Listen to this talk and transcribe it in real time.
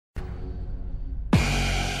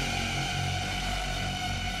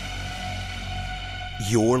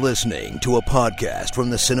You're listening to a podcast from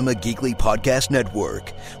the Cinema Geekly Podcast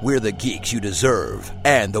Network. We're the geeks you deserve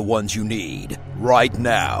and the ones you need right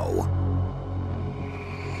now.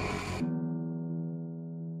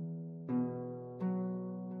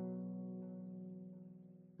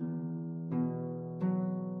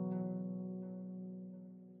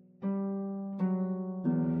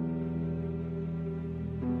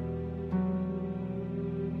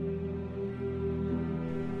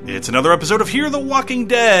 It's another episode of Hear the Walking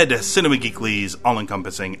Dead, Cinema Geekly's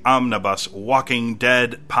all-encompassing omnibus Walking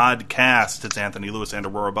Dead podcast. It's Anthony Lewis and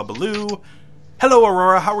Aurora Babaloo. Hello,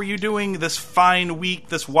 Aurora. How are you doing this fine week,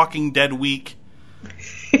 this Walking Dead week?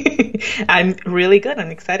 I'm really good.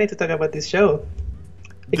 I'm excited to talk about this show.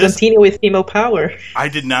 We continue with female power. I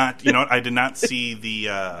did not see the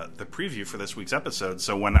preview for this week's episode,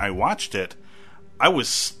 so when I watched it, I was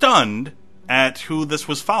stunned at who this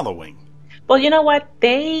was following. Well, you know what?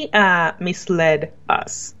 They misled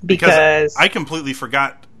us because I completely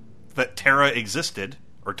forgot that Tara existed,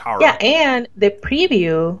 or Tara. Yeah, and the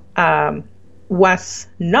preview was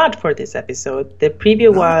not for this episode. The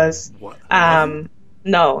preview was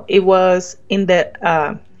no, it was in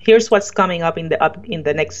the here's what's coming up in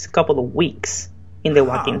the next couple of weeks in The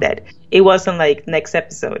Walking Dead. It wasn't like next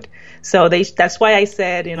episode. So that's why I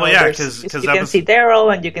said, you can see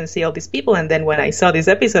Daryl and you can see all these people. And then when I saw this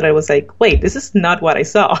episode, I was like, wait, this is not what I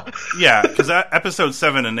saw. Yeah, because episode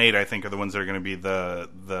 7 and 8, I think, are the ones that are going to be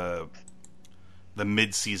the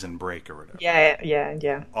mid-season break or whatever.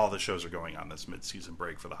 Yeah. All the shows are going on this mid-season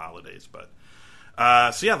break for the holidays. But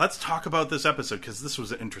so yeah, let's talk about this episode because this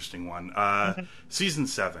was an interesting one. Season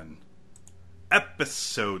 7,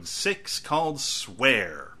 episode 6, called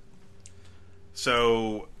Swear.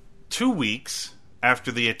 So 2 weeks after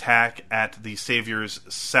the attack at the Savior's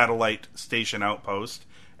satellite station outpost,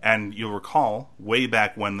 and you'll recall, way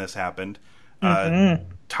back when this happened,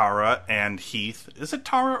 Tara and Heath... Is it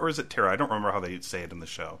Tara or is it Tara? I don't remember how they say it in the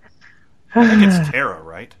show. I think it's Tara,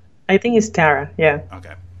 right? I think it's Tara, yeah.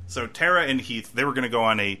 Okay. So Tara and Heath, they were going to go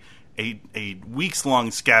on a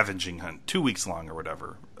weeks-long scavenging hunt, 2 weeks long or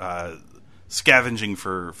whatever, scavenging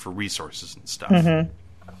for resources and stuff.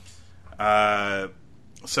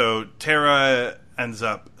 So Tara ends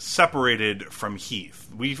up separated from Heath.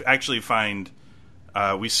 We actually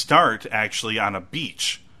we start actually on a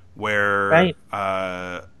beach where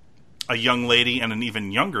a young lady and an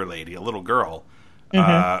even younger lady, a little girl,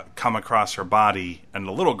 come across her body, and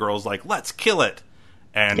the little girl's like, let's kill it.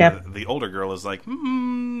 And the older girl is like,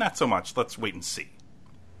 not so much. Let's wait and see.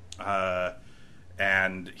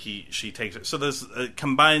 And she takes it. So this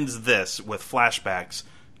combines this with flashbacks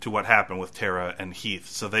to what happened with Tara and Heath.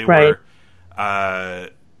 So they were, I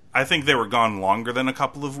think they were gone longer than a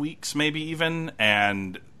couple of weeks, maybe even,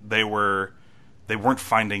 and they weren't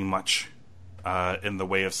finding much in the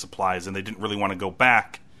way of supplies, and they didn't really want to go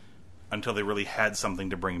back until they really had something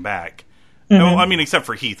to bring back. No, I mean, except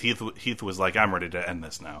for Heath. Heath was like, I'm ready to end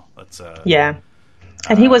this now. Let's.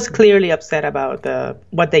 And he was clearly upset about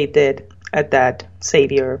what they did at that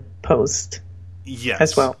Savior post. Yes.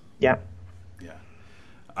 As well. Yeah.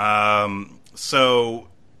 So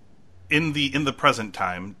in the present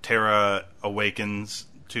time, Tara awakens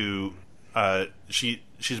to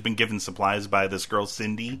she's been given supplies by this girl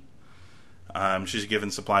Cindy. She's given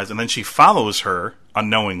supplies, and then she follows her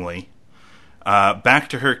unknowingly back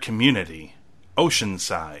to her community,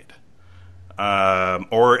 Oceanside,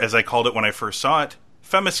 or as I called it when I first saw it,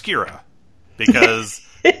 Themyscira, because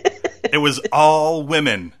it was all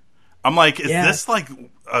women. I'm like, is this like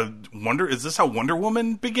is this how Wonder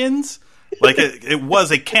Woman begins? Like it was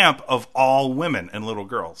a camp of all women and little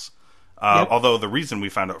girls. Although the reason we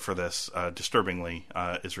found out for this, disturbingly,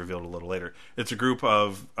 is revealed a little later. It's a group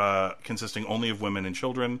of consisting only of women and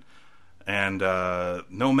children, and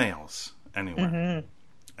no males anywhere.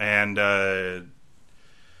 And at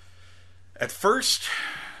first,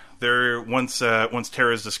 once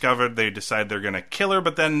Tara's discovered, they decide they're going to kill her,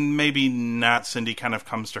 but then maybe not. Cindy kind of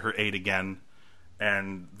comes to her aid again,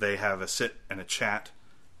 and they have a sit and a chat,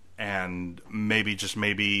 and maybe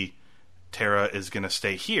Tara is going to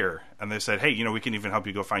stay here. And they said, hey, we can even help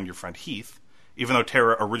you go find your friend Heath, even though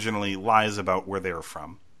Tara originally lies about where they are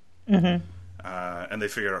from. And they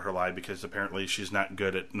figured out her lie because apparently she's not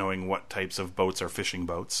good at knowing what types of boats are fishing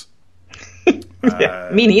boats.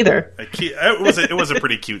 Me neither. It was a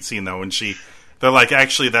pretty cute scene though, when they're like,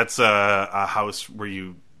 actually that's a house where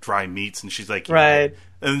you dry meats, and she's like, right.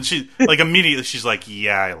 And she like immediately she's like,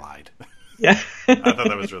 yeah, I lied. Yeah. I thought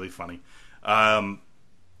that was really funny.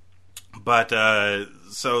 But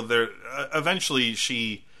so there eventually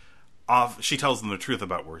she tells them the truth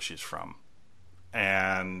about where she's from,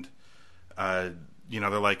 and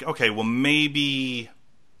they're like, okay, well, maybe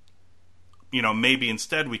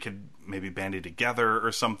instead we could maybe bandy together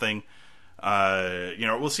or something.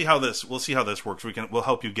 We'll see how this works. We'll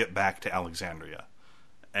help you get back to Alexandria.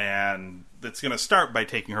 And it's going to start by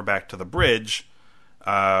taking her back to the bridge,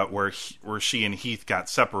 where she and Heath got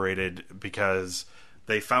separated because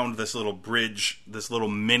they found this little bridge, this little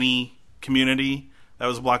mini community that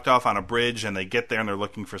was blocked off on a bridge, and they get there and they're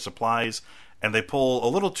looking for supplies, and they pull a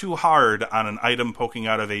little too hard on an item poking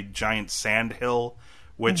out of a giant sand hill,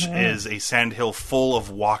 which is a sand hill full of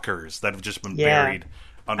walkers that have just been buried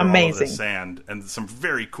under all of the sand, and some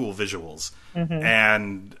very cool visuals.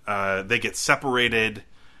 And they get separated,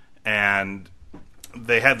 and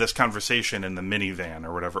they had this conversation in the minivan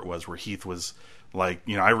or whatever it was, where Heath was like,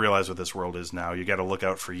 I realize what this world is now. You got to look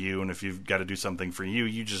out for you, and if you've got to do something for you,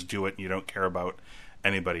 you just do it, and you don't care about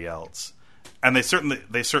anybody else. And they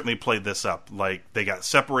certainly played this up. Like, they got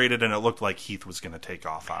separated, and it looked like Heath was going to take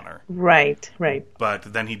off on her. Right.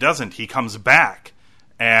 But then he doesn't. He comes back,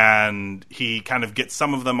 and he kind of gets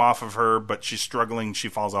some of them off of her, but she's struggling. She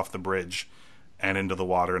falls off the bridge and into the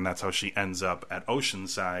water, and that's how she ends up at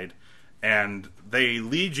Oceanside. And they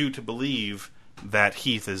lead you to believe that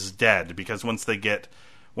Heath is dead, because once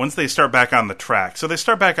they start back on the track, so they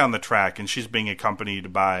start back on the track, and she's being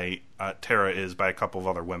accompanied by, Tara is, by a couple of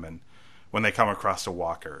other women when they come across a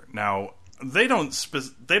walker. Now, they don't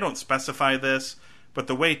specify this, but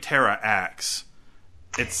the way Tara acts,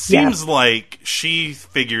 it seems like she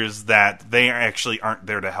figures that they actually aren't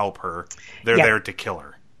there to help her. They're there to kill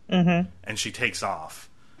her. And she takes off.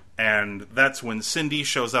 And that's when Cindy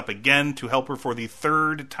shows up again to help her for the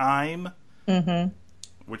third time.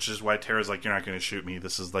 Which is why Tara's like, you're not going to shoot me.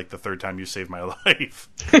 This is like the third time you saved my life.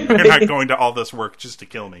 You're not going to all this work just to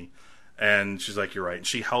kill me. And she's like, you're right. And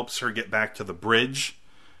she helps her get back to the bridge.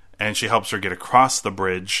 And she helps her get across the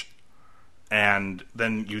bridge. And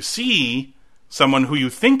then you see someone who you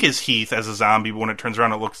think is Heath as a zombie, but when it turns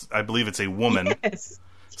around, I believe it's a woman. Yes.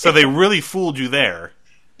 So they really fooled you there.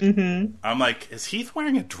 I'm like, is Heath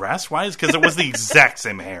wearing a dress? Why? Because it was the exact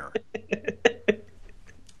same hair. It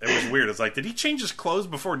was weird. It's like, did he change his clothes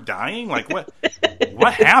before dying? Like,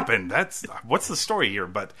 what happened? What's the story here?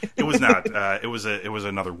 But it was not. It was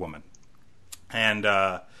another woman, and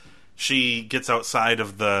she gets outside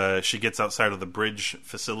of the bridge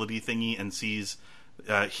facility thingy and sees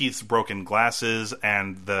Heath's broken glasses,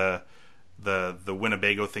 and the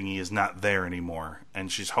Winnebago thingy is not there anymore,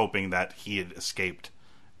 and she's hoping that he had escaped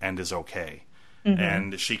and is okay.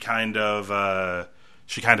 And she kind of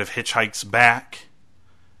hitchhikes back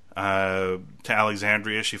to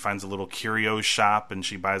Alexandria. She finds a little curio shop, and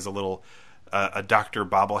she buys a Dr.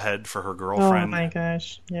 bobblehead for her girlfriend. Oh my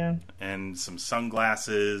gosh, yeah. And some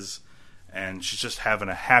sunglasses, and she's just having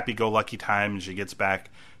a happy-go-lucky time. And she gets back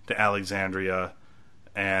to Alexandria,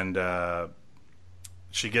 and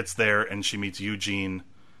she gets there, and she meets Eugene,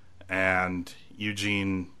 and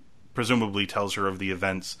Eugene presumably tells her of the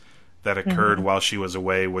events that occurred while she was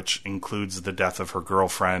away, which includes the death of her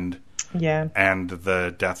girlfriend, and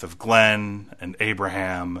the death of Glenn and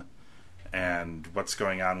Abraham, and what's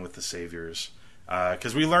going on with the Saviors.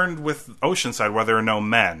 Because we learned with Oceanside, where there are no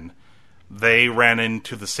men, they ran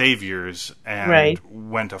into the Saviors and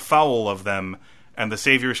went afoul of them, and the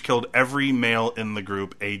Saviors killed every male in the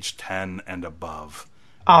group aged 10 and above.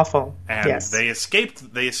 Awful. And they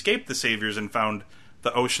escaped the Saviors and found the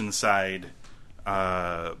Oceanside,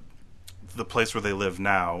 the place where they live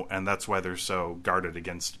now, and that's why they're so guarded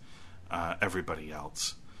against everybody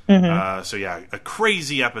else. So yeah, a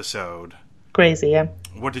crazy episode. Crazy, yeah.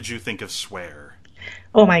 What did you think of Swear?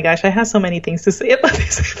 Oh my gosh, I have so many things to say about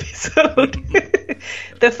this episode.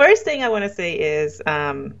 The first thing I want to say is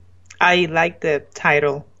I like the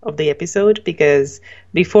title of the episode, because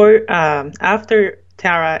after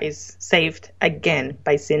Tara is saved again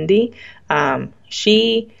by Cindy,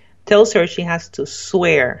 she tells her she has to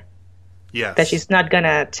swear that she's not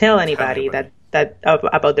gonna tell anybody that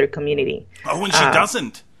about their community. Oh, and she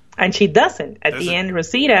doesn't. And she doesn't. At the end,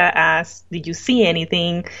 Rosita asks, "Did you see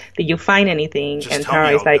anything? Did you find anything?" And Tara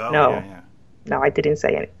is like, "No, no, I didn't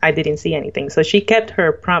see anything." So she kept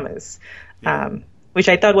her promise, which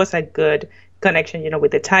I thought was a good connection,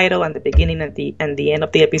 with the title and the beginning and the end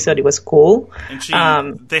of the episode. It was cool.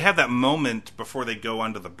 And they have that moment before they go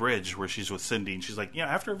onto the bridge where she's with Cindy, and she's like,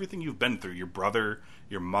 after everything you've been through, your brother,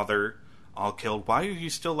 your mother, all killed, why are you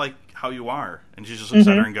still like how you are? And she just looks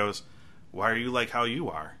at her and goes, why are you like how you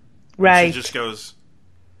are? Right. And she just goes,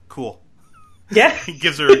 cool. Yeah. He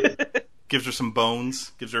gives her some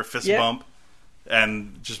bones, gives her a fist bump,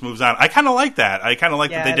 and just moves on. I kind of like that. I kind of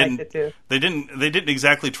like that I liked it too. they didn't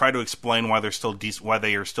exactly try to explain why they're still why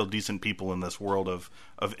they are still decent people in this world of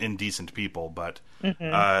indecent people. But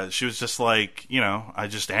she was just like, I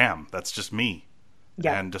just am. That's just me.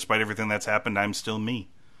 Yeah. And despite everything that's happened, I'm still me.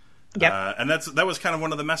 Yeah. And that was kind of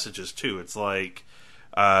one of the messages too. It's like,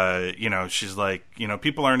 she's like,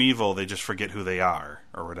 people aren't evil; they just forget who they are,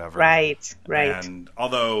 or whatever. Right. And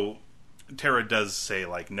although Tara does say,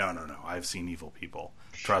 like, no, I've seen evil people.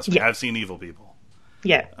 Trust me, I've seen evil people.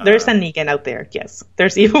 Yeah, there's a Negan out there. Yes,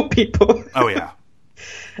 there's evil people. Oh yeah.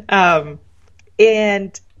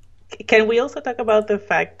 And can we also talk about the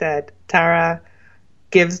fact that Tara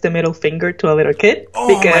gives the middle finger to a little kid?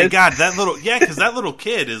 Oh my god, because that little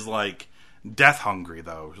kid is like death hungry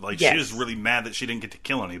though. Like she was really mad that she didn't get to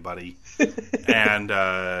kill anybody. And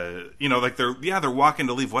like they're walking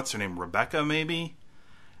to leave. What's her name? Rebecca, maybe?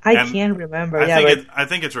 I can't remember. I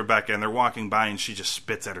think it's Rebecca, and they're walking by, and she just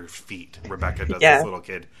spits at her feet. Rebecca does, this little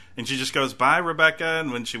kid, and she just goes, "Bye, Rebecca."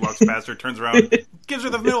 And when she walks past her, turns around, gives her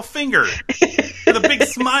the middle finger with a big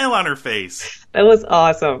smile on her face. That was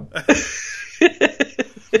awesome.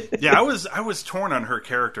 Yeah, I was torn on her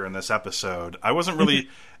character in this episode. I wasn't really.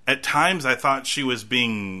 At times, I thought she was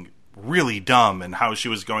being really dumb in how she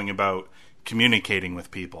was going about communicating with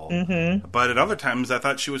people. Mm-hmm. But at other times, I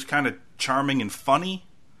thought she was kind of charming and funny.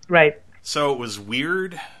 Right. So it was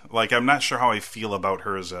weird. Like, I'm not sure how I feel about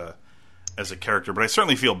her as a character, but I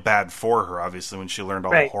certainly feel bad for her, obviously, when she learned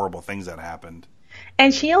all the horrible things that happened.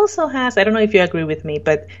 And she also has, I don't know if you agree with me,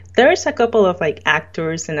 but there's a couple of like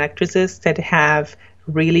actors and actresses that have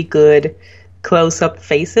really good close-up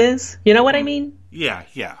faces. You know what I mean? Yeah.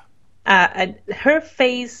 And her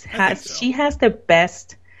face she has the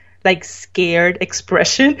best like scared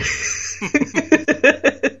expression.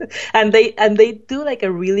 and they do like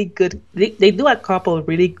a really good they do a couple of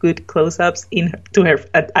really good close-ups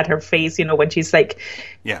at her face, when she's like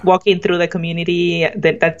walking through the community,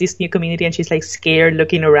 that's this new community, and she's like scared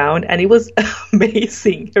looking around, and it was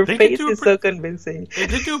amazing. Her face is so convincing. They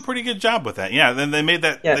did do a pretty good job with that. Yeah, then they made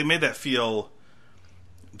that feel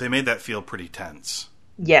pretty tense.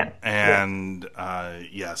 Yeah. And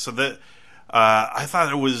so that I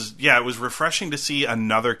thought it was refreshing to see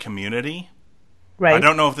another community. Right. I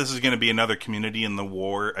don't know if this is going to be another community in the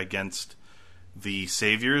war against the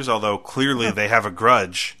Saviors, although clearly they have a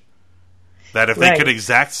grudge that if they could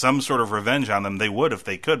exact some sort of revenge on them, they would if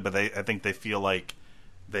they could, but I think they feel like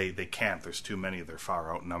they can't. There's too many. They're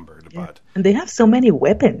far outnumbered. Yeah. And they have so many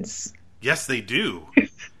weapons. Yes, they do.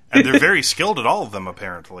 And they're very skilled at all of them,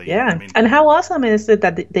 apparently. Yeah. And how awesome is it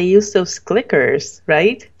that they use those clickers,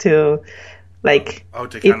 right? To, like...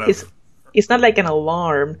 It's not like an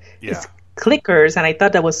alarm. Yeah. It's clickers, and I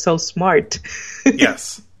thought that was so smart.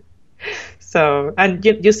 Yes. So, and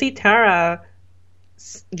you see Tara,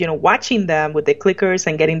 watching them with the clickers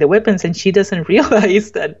and getting the weapons, and she doesn't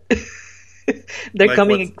realize that they're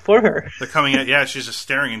coming for her. They're coming at, she's just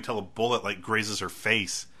staring until a bullet, like, grazes her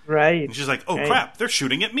face. Right. And she's like, oh, crap, they're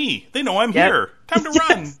shooting at me. They know I'm here. Time to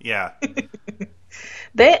run. Yeah.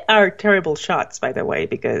 They are terrible shots, by the way,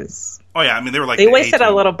 because... Oh, yeah, I mean, they were like they wasted a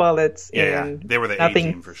lot of bullets. Yeah, they were the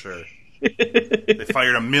A-team for sure. They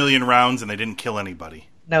fired 1 million rounds and they didn't kill anybody.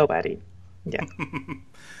 Nobody. Yeah.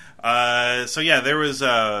 There was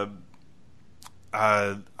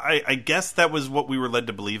I guess that was what we were led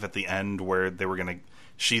to believe at the end, where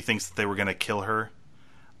she thinks that they were gonna kill her.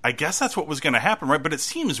 I guess that's what was gonna happen, right? But it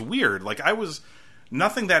seems weird. Like,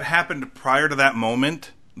 nothing that happened prior to that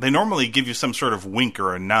moment. They normally give you some sort of wink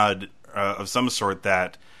or a nod of some sort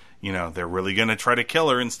that, they're really gonna try to kill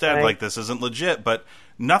her instead. Right. Like, this isn't legit, but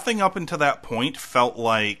nothing up until that point felt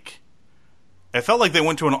like they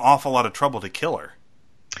went to an awful lot of trouble to kill her.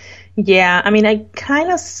 Yeah, I mean, I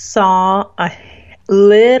kind of saw a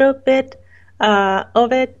little bit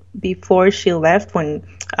of it before she left, when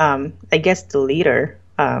I guess the leader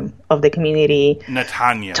of the community,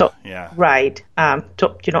 Netanya,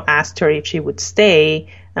 asked her if she would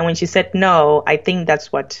stay, and when she said no, I think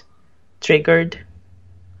that's what triggered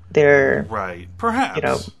their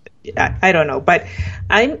perhaps. I don't know, but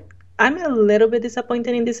I'm a little bit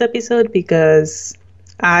disappointed in this episode because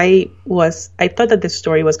I thought that the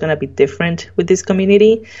story was going to be different with this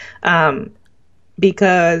community,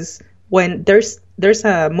 because when there's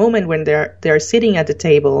a moment when they're sitting at the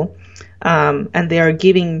table, and they are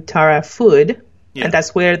giving Tara food, and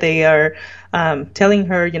that's where they are telling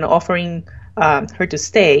her, offering her to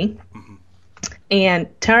stay. Mm-hmm. And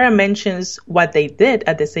Tara mentions what they did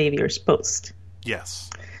at the Savior's Post. Yes.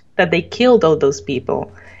 That they killed all those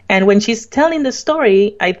people. And when she's telling the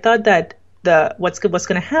story, I thought that what's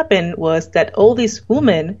going to happen was that all these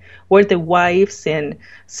women were the wives and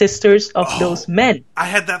sisters of those men. I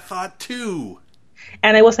had that thought too.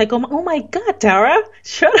 And I was like, oh my God, Tara,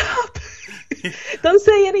 shut up. Don't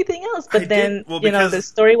say anything else. But the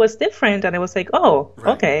story was different. And I was like, oh,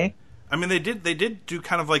 right. Okay. I mean, they did do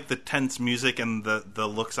kind of like the tense music and the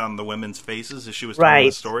looks on the women's faces as she was telling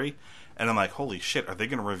the story. And I'm like, holy shit, are they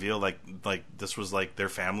going to reveal like this was like their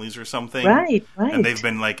families or something? Right. And they've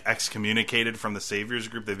been like excommunicated from the Saviors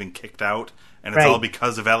group. They've been kicked out. And it's all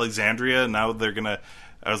because of Alexandria. And now they're going to...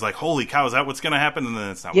 I was like, holy cow, is that what's going to happen? And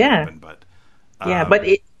then it's not what happened. But but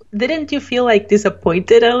didn't you feel like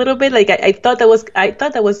disappointed a little bit? Like I thought that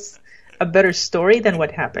was a better story than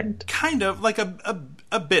what happened. Kind of like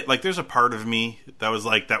a bit. Like there's a part of me that was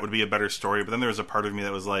like that would be a better story, but then there was a part of me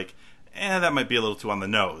that was like, that might be a little too on the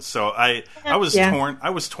nose. So I was torn. I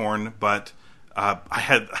was torn, but I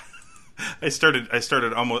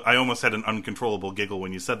almost had an uncontrollable giggle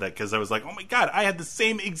when you said that, because I was like, oh my God, I had the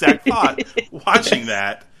same exact thought watching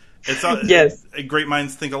that. It's great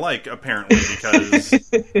minds think alike, apparently,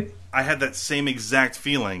 because I had that same exact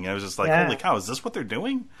feeling. I was just like, holy cow, is this what they're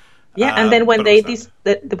doing? Yeah, and then when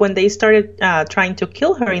they started trying to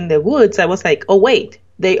kill her in the woods, I was like, oh wait,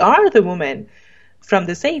 they are the woman from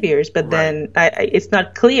the Saviors, but then it's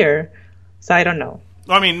not clear, so I don't know.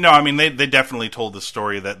 I mean, they definitely told the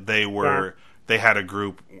story that they had a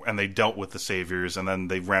group and they dealt with the Saviors, and then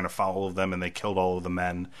they ran afoul of them and they killed all of the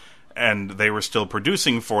men, and they were still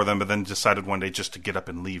producing for them, but then decided one day just to get up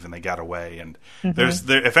and leave, and they got away. And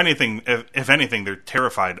if anything, they're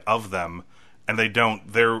terrified of them, and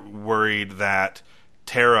they're worried that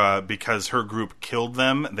Tara, because her group killed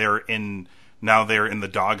them, they're in the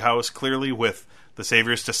doghouse, clearly, with the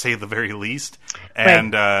Saviors, to say the very least.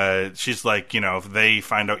 And she's like, if they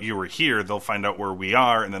find out you were here, they'll find out where we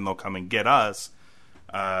are, and then they'll come and get us.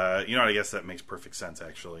 I guess that makes perfect sense,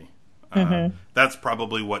 actually. That's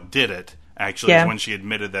probably what did it, actually, is when she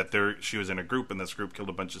admitted that she was in a group, and this group killed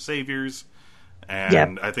a bunch of Saviors.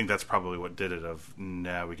 And I think that's probably what did it, we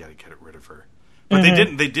got to get rid of her. But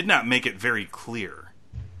they did not make it very clear.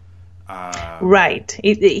 Right.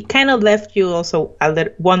 It kind of left you also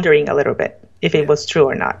wondering a little bit if it was true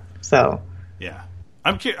or not. So yeah,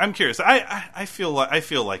 I'm curious. I feel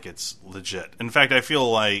like it's legit. In fact, I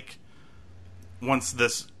feel like once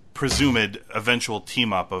this presumed eventual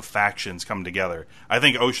team up of factions come together, I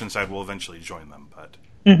think Oceanside will eventually join them. But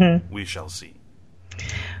we shall see.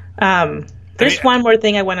 There's one more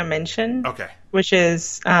thing I want to mention. Okay, which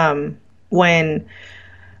is when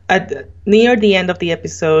near the end of the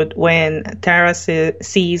episode, when Tara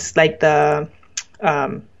sees like the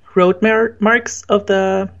road marks of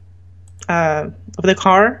the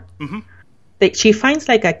car, she finds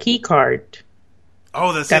like a key card.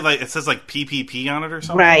 Oh, it says like PPP on it or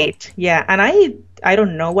something? Right, yeah. And I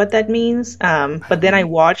don't know what that means, but then I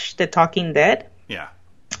watched The Talking Dead. Yeah.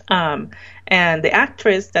 And the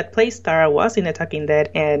actress that plays Tara was in The Talking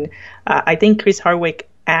Dead, and I think Chris Hardwick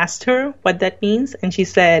asked her what that means, and she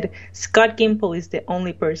said Scott Gimple is the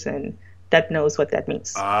only person that knows what that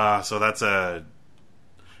means. So that's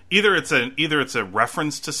either it's a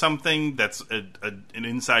reference to something that's an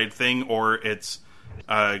inside thing, or it's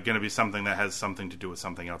going to be something that has something to do with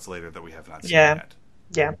something else later that we have not seen yet.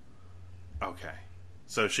 Yeah. Okay.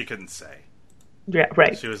 So she couldn't say. Yeah.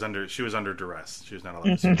 Right. She was under duress. She was not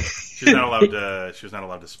allowed to. She was not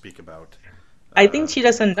allowed to speak about. I think she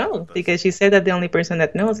doesn't know, because she said that the only person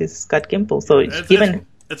that knows is Scott Gimple. So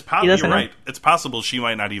it's possible. You're right. It's possible she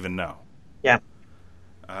might not even know. Yeah.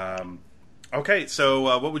 Okay.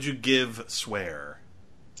 So what would you give Swear?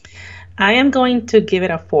 I am going to give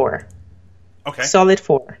it a 4. Okay. Solid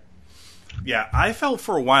 4. Yeah, I felt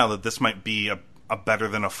for a while that this might be a better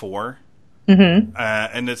than a 4.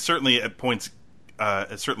 And it certainly at points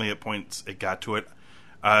it got to it.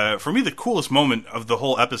 For me, the coolest moment of the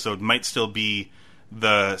whole episode might still be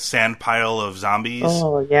the sand pile of zombies.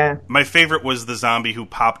 Oh, yeah. My favorite was the zombie who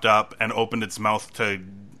popped up and opened its mouth to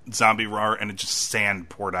zombie roar, and it just sand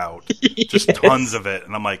poured out. Just tons of it.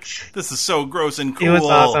 And I'm like, this is so gross and cool. It was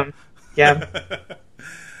awesome. Yeah.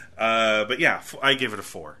 But yeah, I gave it a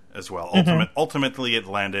 4 as well. Ultimately, it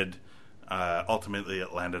landed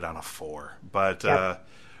on a 4. But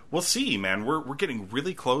we'll see, man. We're getting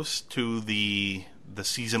really close to the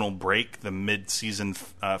seasonal break, the mid-season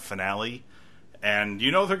finale, and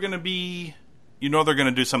they're going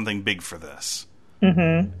to do something big for this,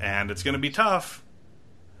 and it's going to be tough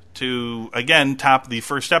to again top the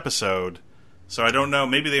first episode. So I don't know.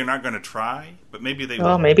 Maybe they're not going to try, but maybe they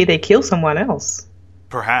will. Maybe they kill someone else.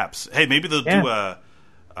 Perhaps. Hey, maybe they'll do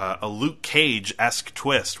a Luke Cage-esque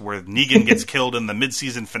twist where Negan gets killed in the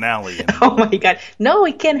mid-season finale. Oh my god. No,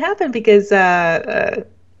 it can't happen because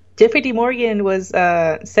Jeffrey D. Morgan was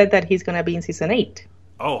said that he's going to be in season 8.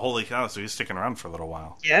 Oh, holy cow. So he's sticking around for a little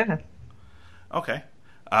while. Yeah. Okay.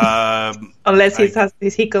 Unless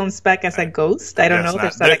he comes back as a ghost. I don't know.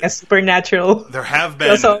 There's like a supernatural There have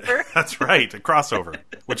been. crossover. That's right. A crossover,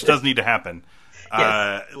 which does need to happen.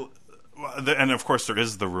 Yes. And of course, there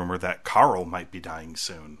is the rumor that Carl might be dying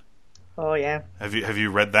soon. Oh yeah. Have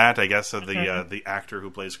you read that? I guess the actor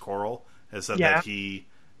who plays Coral has said that he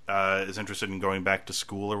is interested in going back to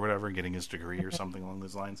school or whatever, getting his degree or something along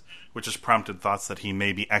those lines, which has prompted thoughts that he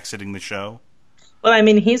may be exiting the show. Well, I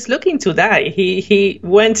mean, he's looking to die. He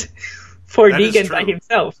went for Negan by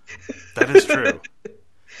himself. That is true.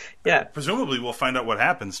 Yeah. Presumably, we'll find out what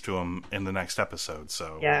happens to him in the next episode.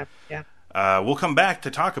 So yeah. We'll come back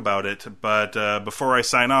to talk about it, but before I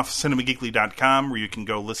sign off, cinemageekly.com, where you can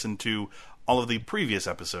go listen to all of the previous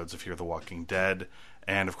episodes of Hear the Walking Dead.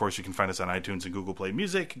 And, of course, you can find us on iTunes and Google Play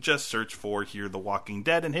Music. Just search for Hear the Walking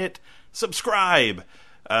Dead and hit subscribe.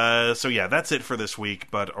 So, yeah, that's it for this week,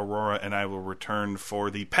 but Aurora and I will return for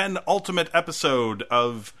the penultimate episode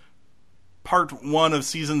of Part 1 of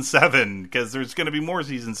Season 7, because there's going to be more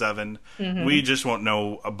Season 7. Mm-hmm. We just won't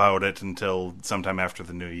know about it until sometime after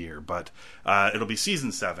the new year. But it'll be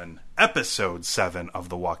Season 7, Episode 7 of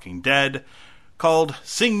The Walking Dead, called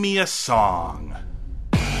Sing Me a Song.